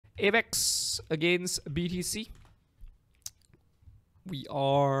AVAX against BTC. We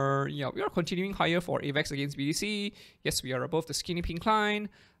are continuing higher for AVAX against BTC. Yes, we are above the skinny pink line.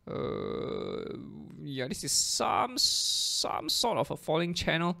 This is some sort of a falling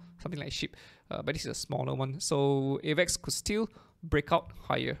channel, something like sheep, but this is a smaller one. So AVAX could still break out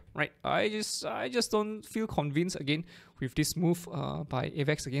higher, right? I just don't feel convinced again with this move by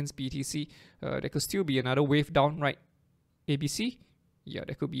AVAX against BTC. There could still be another wave down, right? ABC. Yeah,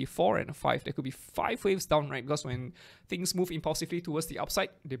 there could be 4 and a 5. There could be 5 waves down, right? Because when things move impulsively towards the upside,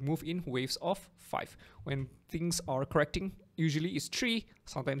 they move in waves of 5. When things are correcting, usually it's 3.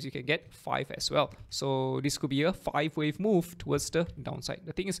 Sometimes you can get 5 as well. So this could be a 5-wave move towards the downside.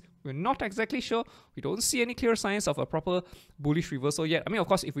 The thing is, we're not exactly sure. We don't see any clear signs of a proper bullish reversal yet. I mean, of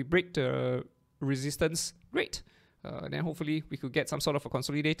course, if we break the resistance, great. Then hopefully we could get some sort of a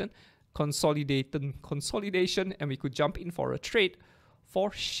consolidation, and we could jump in for a trade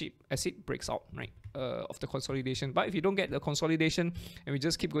for sheep as it breaks out, right, of the consolidation. But if you don't get the consolidation and we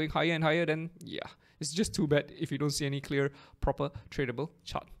just keep going higher and higher, then yeah, it's just too bad if you don't see any clear, proper tradable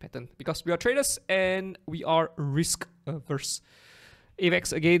chart pattern, because we are traders and we are risk averse.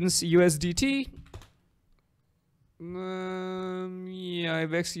 AVAX against USDT.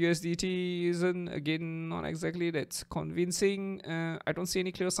 AVAX USDT isn't, again, not exactly that's convincing. I don't see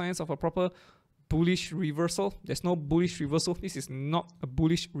any clear signs of a proper bullish reversal. There's no bullish reversal. This is not a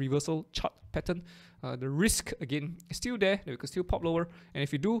bullish reversal chart pattern. The risk, again, is still there. We could still pop lower. And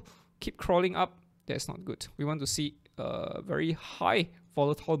if you do keep crawling up, that's not good. We want to see very high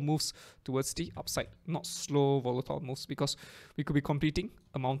volatile moves towards the upside, not slow volatile moves, because we could be completing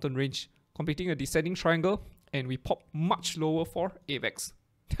a mountain range, completing a descending triangle, and we pop much lower for AVAX.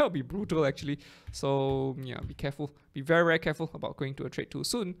 That would be brutal, actually. So yeah, be careful. Be very, very careful about going to a trade too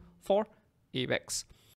soon for AVAX.